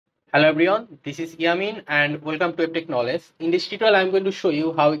Hello everyone, this is Yamin and welcome to Eptech Knowledge. In this tutorial, I'm going to show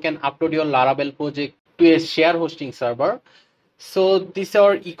you how you can upload your Laravel project to a share hosting server. So this is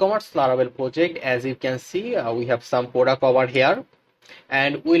our e-commerce Laravel project. As you can see, we have some product over here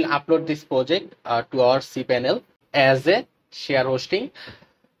and we'll upload this project to our cPanel as a share hosting.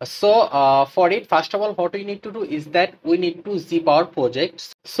 So for it, first of all, what we need to do is that we need to zip our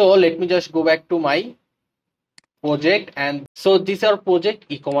project. So let me just go back to my project, and so this is our project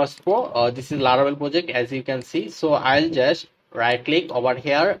e-commerce pro. This is Laravel project, as you can see. So I'll just right click over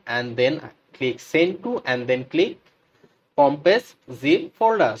here and then click send to, and then click compress zip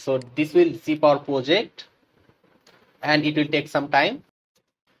folder. So this will zip our project and it will take some time.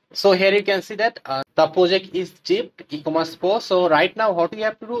 So here you can see that the project is zipped e-commerce pro. So right now what we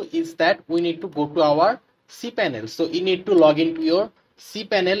have to do is that we need to go to our cPanel. So you need to log into your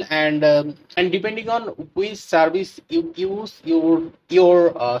cPanel, and depending on which service you use, your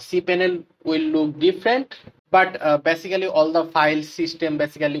cPanel will look different. But basically all the file system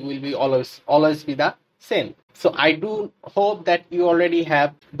basically will be always be the same. So I do hope that you already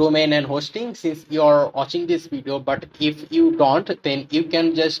have domain and hosting since you are watching this video. But if you don't, then you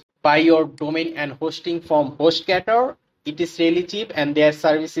can just buy your domain and hosting from HostGator. It is really cheap and their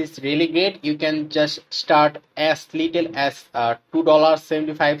service is really great. You can just start as little as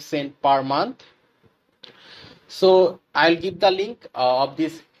 $2.75 per month. So I'll give the link of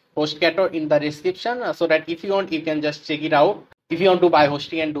this HostGator in the description so that if you want, you can just check it out. If you want to buy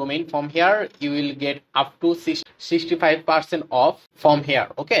hosting and domain from here, you will get up to 65% off from here.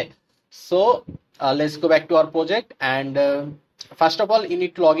 Okay, so let's go back to our project, and first of all, you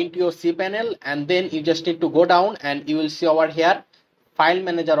need to log into your cPanel, and then you just need to go down and you will see over here file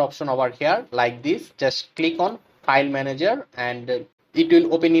manager option over here like this. Just click on file manager and it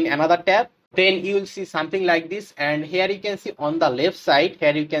will open in another tab. Then you will see something like this, and here you can see on the left side,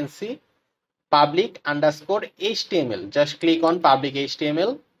 here you can see public_HTML. Just click on public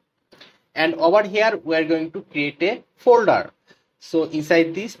HTML, and over here we are going to create a folder. So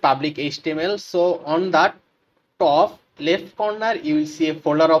inside this public HTML, so on the top left corner you will see a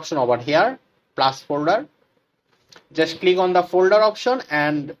folder option over here, plus folder. Just click on the folder option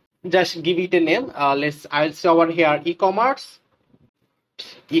and just give it a name. I'll say over here e-commerce,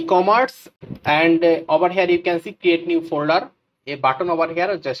 and over here you can see create new folder, a button over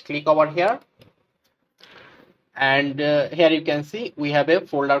here. Just click over here, and here you can see we have a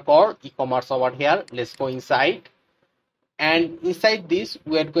folder called e-commerce over here. Let's go inside, and inside this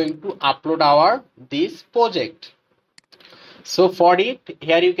we are going to upload this project. So for it,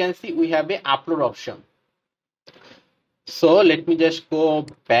 here you can see we have a upload option. So let me just go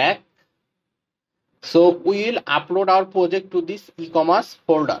back. So we will upload our project to this e-commerce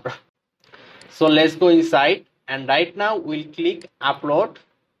folder. So let's go inside, and right now we'll click upload.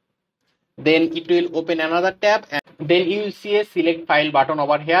 Then it will open another tab, and then you will see a select file button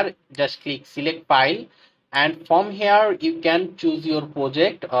over here. Just click select file, and from here you can choose your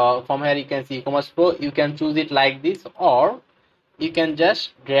project. From here you can see e-commerce pro. You can choose it like this, or you can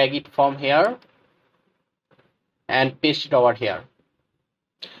just drag it from here and paste it over here,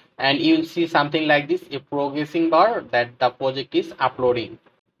 and you will see something like this, a progressing bar that the project is uploading,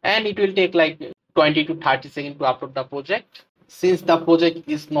 and it will take like 20 to 30 seconds to upload the project. Since the project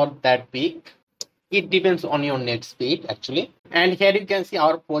is not that big, it depends on your net speed actually. And here you can see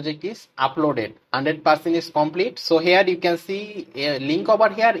our project is uploaded, 100% is complete. So here you can see a link over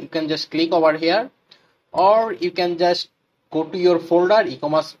here. You can just click over here, or you can just go to your folder,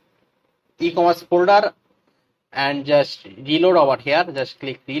 e-commerce folder, and just reload over here. Just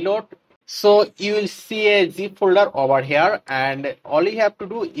click reload. So you will see a zip folder over here, and all you have to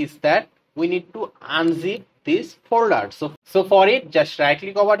do is that we need to unzip this folder. So for it, just right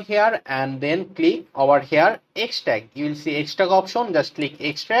click over here and then click over here extract. You will see extract option. Just click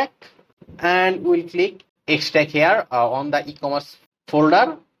extract, and we'll click extract here on the e-commerce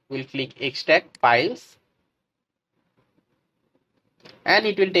folder. We'll click extract files, and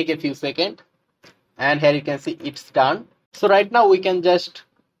it will take a few seconds, and here you can see it's done. So right now we can just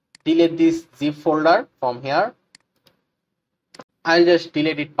delete this zip folder from here. I'll just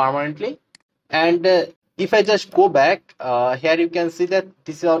delete it permanently, and if I just go back, here you can see that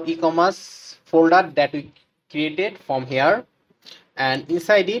this is our e-commerce folder that we created from here, and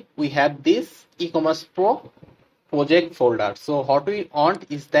inside it we have this e-commerce pro project folder. So what we want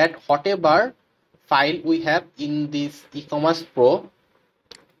is that whatever file we have in this e-commerce pro,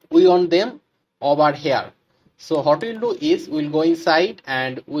 we want them over here. So what we'll do is we'll go inside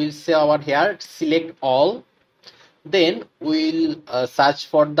and we'll say over here select all. Then we'll search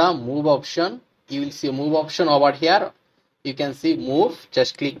for the move option. You will see a move option over here. you can see move,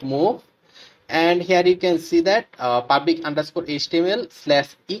 just click move. And here you can see that public underscore HTML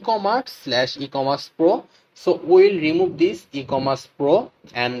slash e-commerce slash e-commerce pro. So we'll remove this e-commerce pro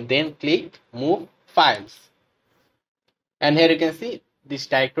and then click move files. And here you can see this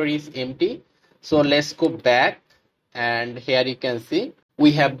directory is empty. So let's go back, and here you can see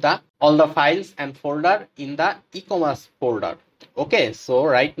we have the all the files and folder in the e-commerce folder. Okay, so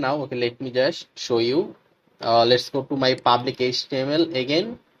right now, okay, let me just show you. Let's go to my public HTML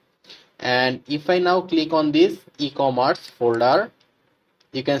again. And if I now click on this e-commerce folder,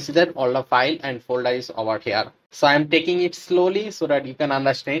 you can see that all the file and folder is over here. So I'm taking it slowly so that you can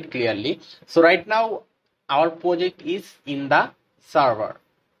understand it clearly. So right now our project is in the server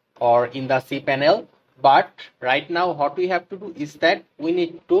or in the cPanel, but right now what we have to do is that we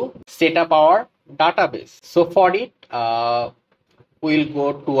need to set up our database. So for it, we'll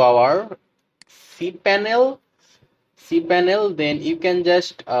go to our cPanel, then you can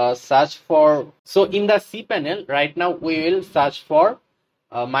just search for, so in the cPanel right now we will search for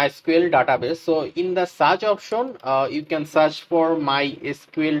MySQL database. So in the search option, you can search for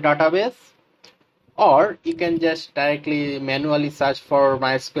MySQL database, or you can just directly manually search for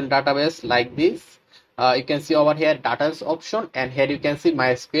MySQL database like this. You can see over here database option, and here you can see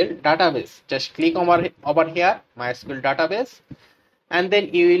MySQL database. Just click over here MySQL database, and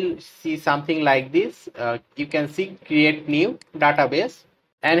then you will see something like this. You can see create new database,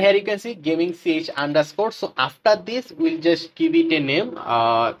 and here you can see gaming ch underscore. So after this we'll just give it a name.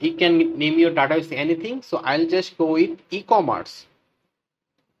 You can name your database anything. So I'll just go with e-commerce,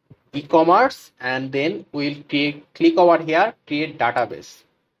 and then we'll click over here create database,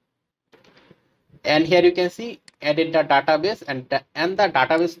 and here you can see edit the database, and the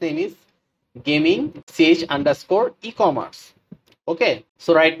database name is gaming ch underscore e-commerce. Okay,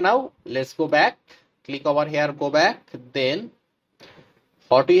 so right now let's go back, click over here, go back. Then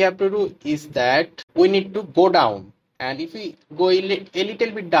what we have to do is that we need to go down, and if we go a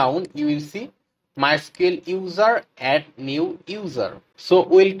little bit down, you will see MySQL user, add new user. So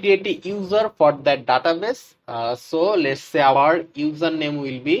we'll create a user for that database. So let's say our username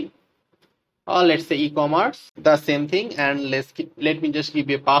will be, let's say e-commerce, the same thing, and let me just give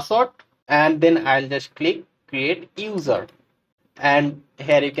a password, and then I'll just click create user, and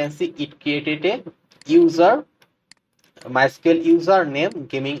here you can see it created a user, MySQL username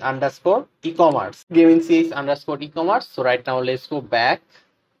gaming underscore e-commerce, gaming ch underscore e-commerce. So right now let's go back,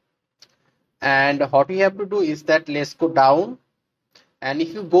 and what we have to do is that let's go down, and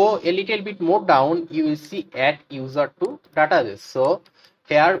if you go a little bit more down, you will see add user to database. So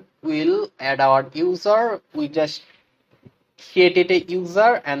here we'll add our user. We just created a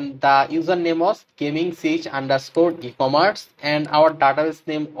user, and the username was gaming ch underscore e-commerce, and our database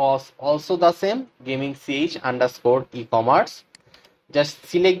name was also the same, gaming ch underscore e-commerce. Just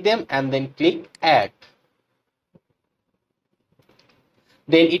select them and then click add.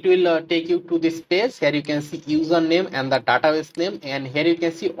 Then it will take you to this page. Here you can see username and the database name, and here you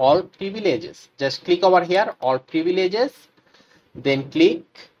can see all privileges. Just click over here all privileges, then click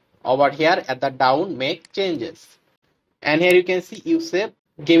over here at the down make changes, and here you can see usage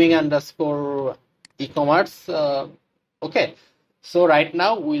gaming underscore e-commerce. Okay, so right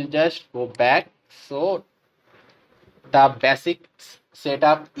now we'll just go back. So the basic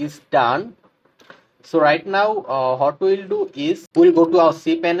setup is done. So right now what we'll do is we'll go to our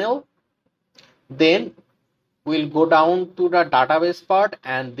cPanel, then we'll go down to the database part,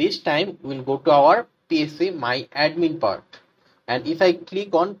 and this time we'll go to our PHP my admin part. And if I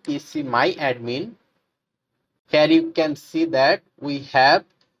click on PHP my admin, here you can see that we have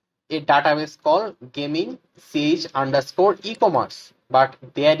a database called gaming ch underscore e-commerce, but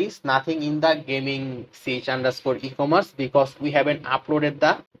there is nothing in the gaming ch underscore e-commerce because we haven't uploaded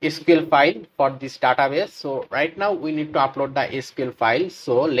the SQL file for this database. So right now we need to upload the SQL file.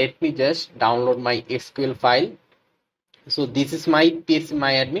 So let me just download my SQL file. So this is my PHP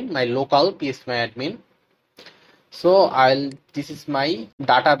my admin, my local PHP my admin. So this is my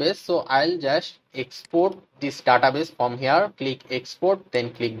database. So I'll just export this database from here, click export,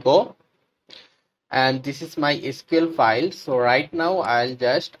 then click go. And this is my SQL file. So right now I'll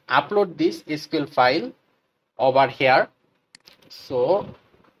just upload this SQL file over here. So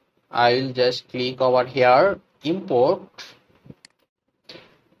I will just click over here, import.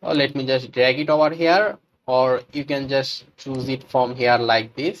 Let me just drag it over here, or you can just choose it from here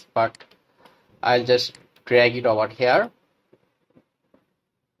like this, but I'll just drag it over here.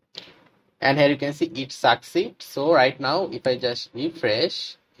 And here you can see it succeeds. So right now if I just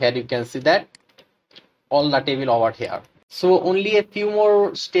refresh, here you can see that all the table over here. So only a few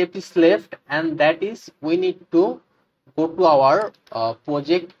more steps is left, and that is we need to go to our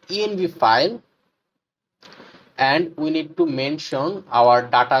project env file, and we need to mention our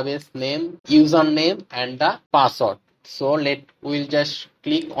database name, username, and the password. So we'll just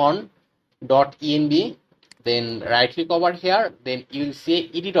click on .env, then right click over here, then you'll see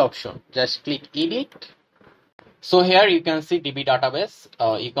edit option. Just click edit. So here you can see DB database,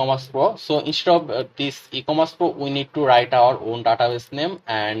 e-commerce pro. So instead of this e-commerce pro, we need to write our own database name,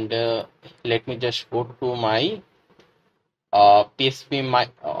 and let me just go to my PHP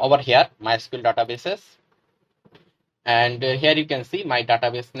over here, MySQL databases. And here you can see my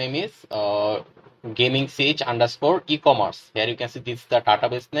database name is gaming ch underscore e-commerce. Here you can see this is the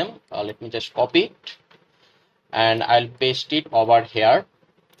database name. Let me just copy it and I'll paste it over here,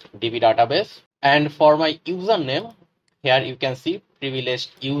 DB database. And for my username, here you can see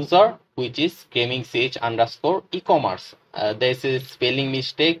privileged user, which is gaming ch underscore e-commerce. This is spelling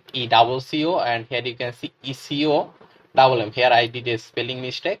mistake, ECCO, and here you can see ECO double M. Here I did a spelling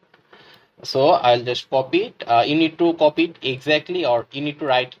mistake. So I'll just copy it. You need to copy it exactly, or you need to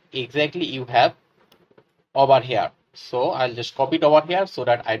write exactly you have over here. So I'll just copy it over here so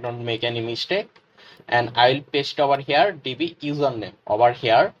that I don't make any mistake, and I'll paste over here DB username over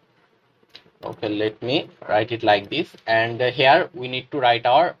here. Okay, let me write it like this, and here we need to write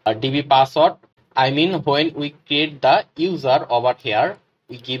our DB password. I mean, when we create the user over here,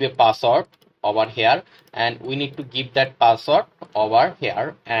 we give a password over here, and we need to give that password over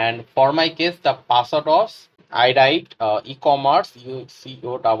here. And for my case, the password was I write e-commerce,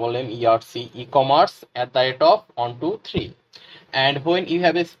 UCOMMERC e-commerce at the rate of 123. And when you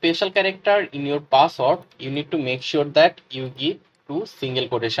have a special character in your password, you need to make sure that you give two single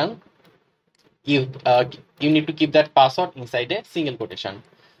quotation. You need to keep that password inside a single quotation.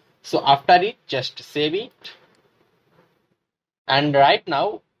 So after it, just save it. And right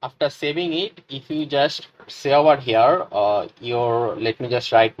now, after saving it, if you just say over here, let me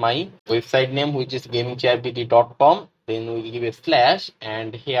just write my website name, which is gamingchairpt.com. Then we give a slash,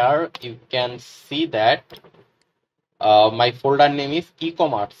 and here you can see that my folder name is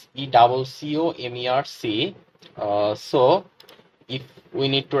e-commerce, ECCOMERC. So if we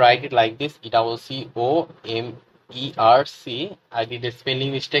need to write it like this, ECCOMERC, I did a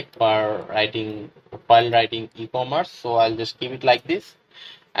spelling mistake while writing e-commerce, so I'll just keep it like this.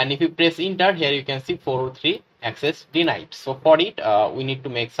 And if you press enter, here you can see 403 access denied. So for it, we need to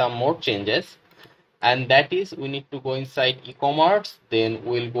make some more changes, and that is we need to go inside e-commerce, then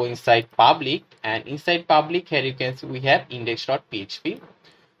we'll go inside public, and inside public, here you can see we have index.php.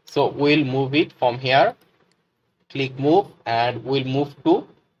 So we'll move it from here, click move, and we'll move to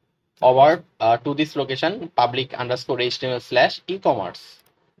our to this location, public underscore HTML / e-commerce.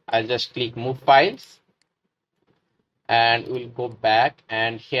 I'll just click move files, and we'll go back,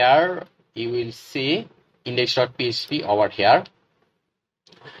 and here you will see index.php over here.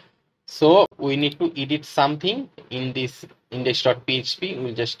 So we need to edit something in this index.php.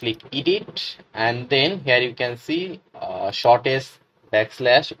 We'll just click edit, and then here you can see shortest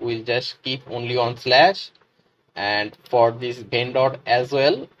backslash. We'll just keep only on slash, and for this vendor as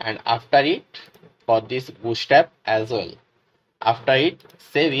well, and after it for this bootstrap as well. After it,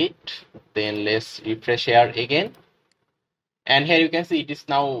 save it, then let's refresh here again, and here you can see it is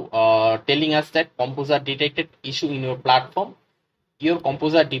now telling us that Composer detected issue in your platform. Your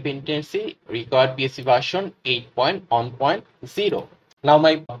Composer dependency required PHP version 8.1.0. Now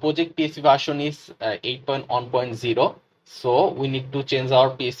my project PHP version is 8.1.0. So we need to change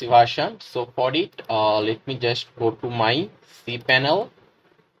our PHP version. So for it, let me just go to my Cpanel.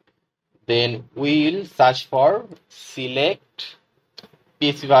 Then we will search for select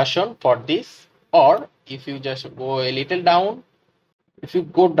PHP version for this, or if you just go a little down, if you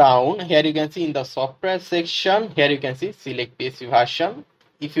go down, here you can see in the software section, here you can see select PHP version.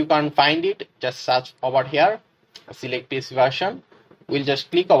 If you can't find it, just search over here, select PHP version. We'll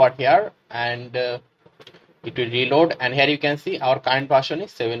just click over here, and it will reload, and here you can see our current version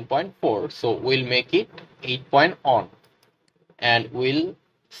is 7.4. So we'll make it 8.1, and we'll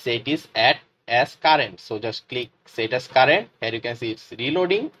set it as current. So just click set as current. Here you can see it's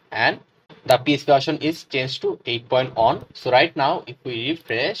reloading, and the PHP version is changed to 8.1. So right now, if we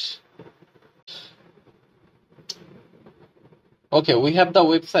refresh, okay, we have the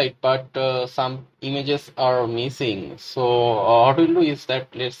website, but some images are missing. So what we'll do is that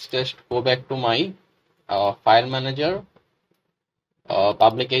let's just go back to my file manager,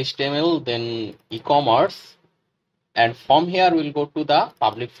 public HTML, then e-commerce, and from here we'll go to the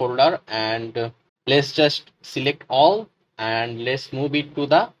public folder, and let's just select all, and let's move it to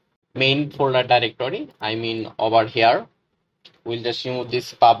the main folder directory. I mean over here, we'll just remove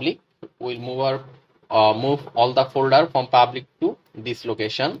this public. We'll move our move all the folder from public to this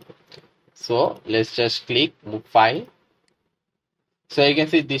location. So let's just click move file. So you can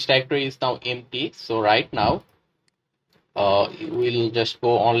see this directory is now empty. So right now we'll just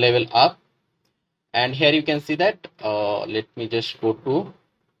go on level up, and here you can see that let me just go to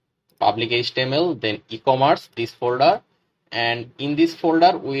public HTML, then e-commerce, this folder, and in this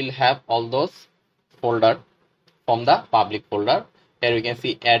folder we'll have all those folder from the public folder. Here you can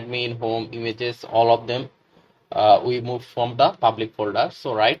see admin, home, images, all of them we move from the public folder.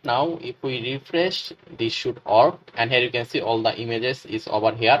 So right now if we refresh, this should work, and here you can see all the images is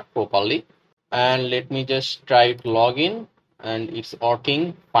over here properly. And let me just try to log in, and it's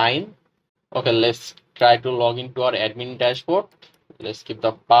working fine. Okay, let's try to log into our admin dashboard. Let's keep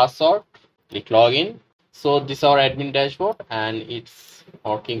the password, click login. So this is our admin dashboard and it's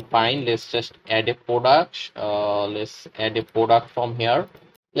working fine. Let's just add a product. Let's add a product from here.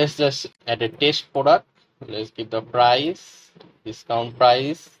 Let's just add a test product. Let's give the price, discount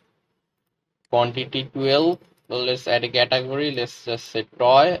price, quantity 12. So let's add a category. Let's just say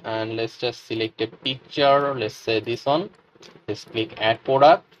toy, and let's just select a picture. Let's say this one. Let's click add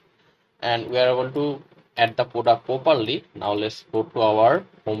product, and we are able to add the product properly. Now let's go to our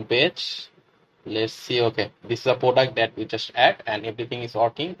home page. Let's see. Okay, this is a product that we just add, and everything is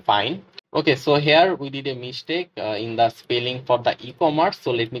working fine. Okay, so here we did a mistake in the spelling for the e-commerce.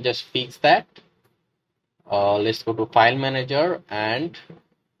 So let me just fix that. Let's go to file manager and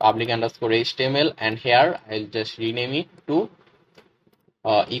public underscore HTML, and here I'll just rename it to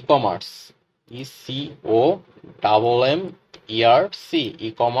e-commerce, ECOMMERC,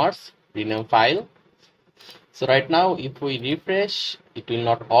 e-commerce, rename file. So right now if we refresh, it will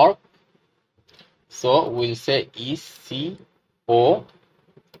not work. So we'll say ECOMMERC.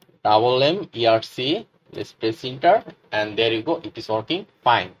 Let's press enter, and there you go, it is working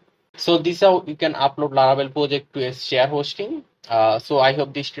fine. So this is how you can upload Laravel project to a share hosting. So I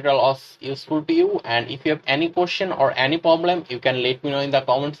hope this tutorial was useful to you, and if you have any question or any problem, you can let me know in the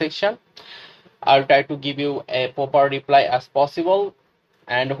comment section. I'll try to give you a proper reply as possible.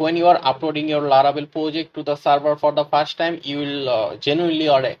 And when you are uploading your Laravel project to the server for the first time, you will genuinely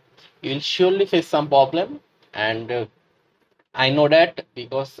or you will surely face some problem, and I know that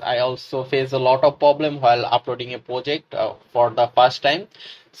because I also face a lot of problem while uploading a project for the first time.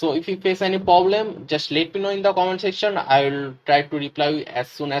 So if you face any problem, just let me know in the comment section. I will try to reply you as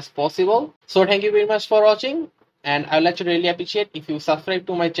soon as possible. So thank you very much for watching, and I would like to really appreciate if you subscribe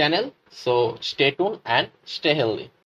to my channel. So stay tuned and stay healthy.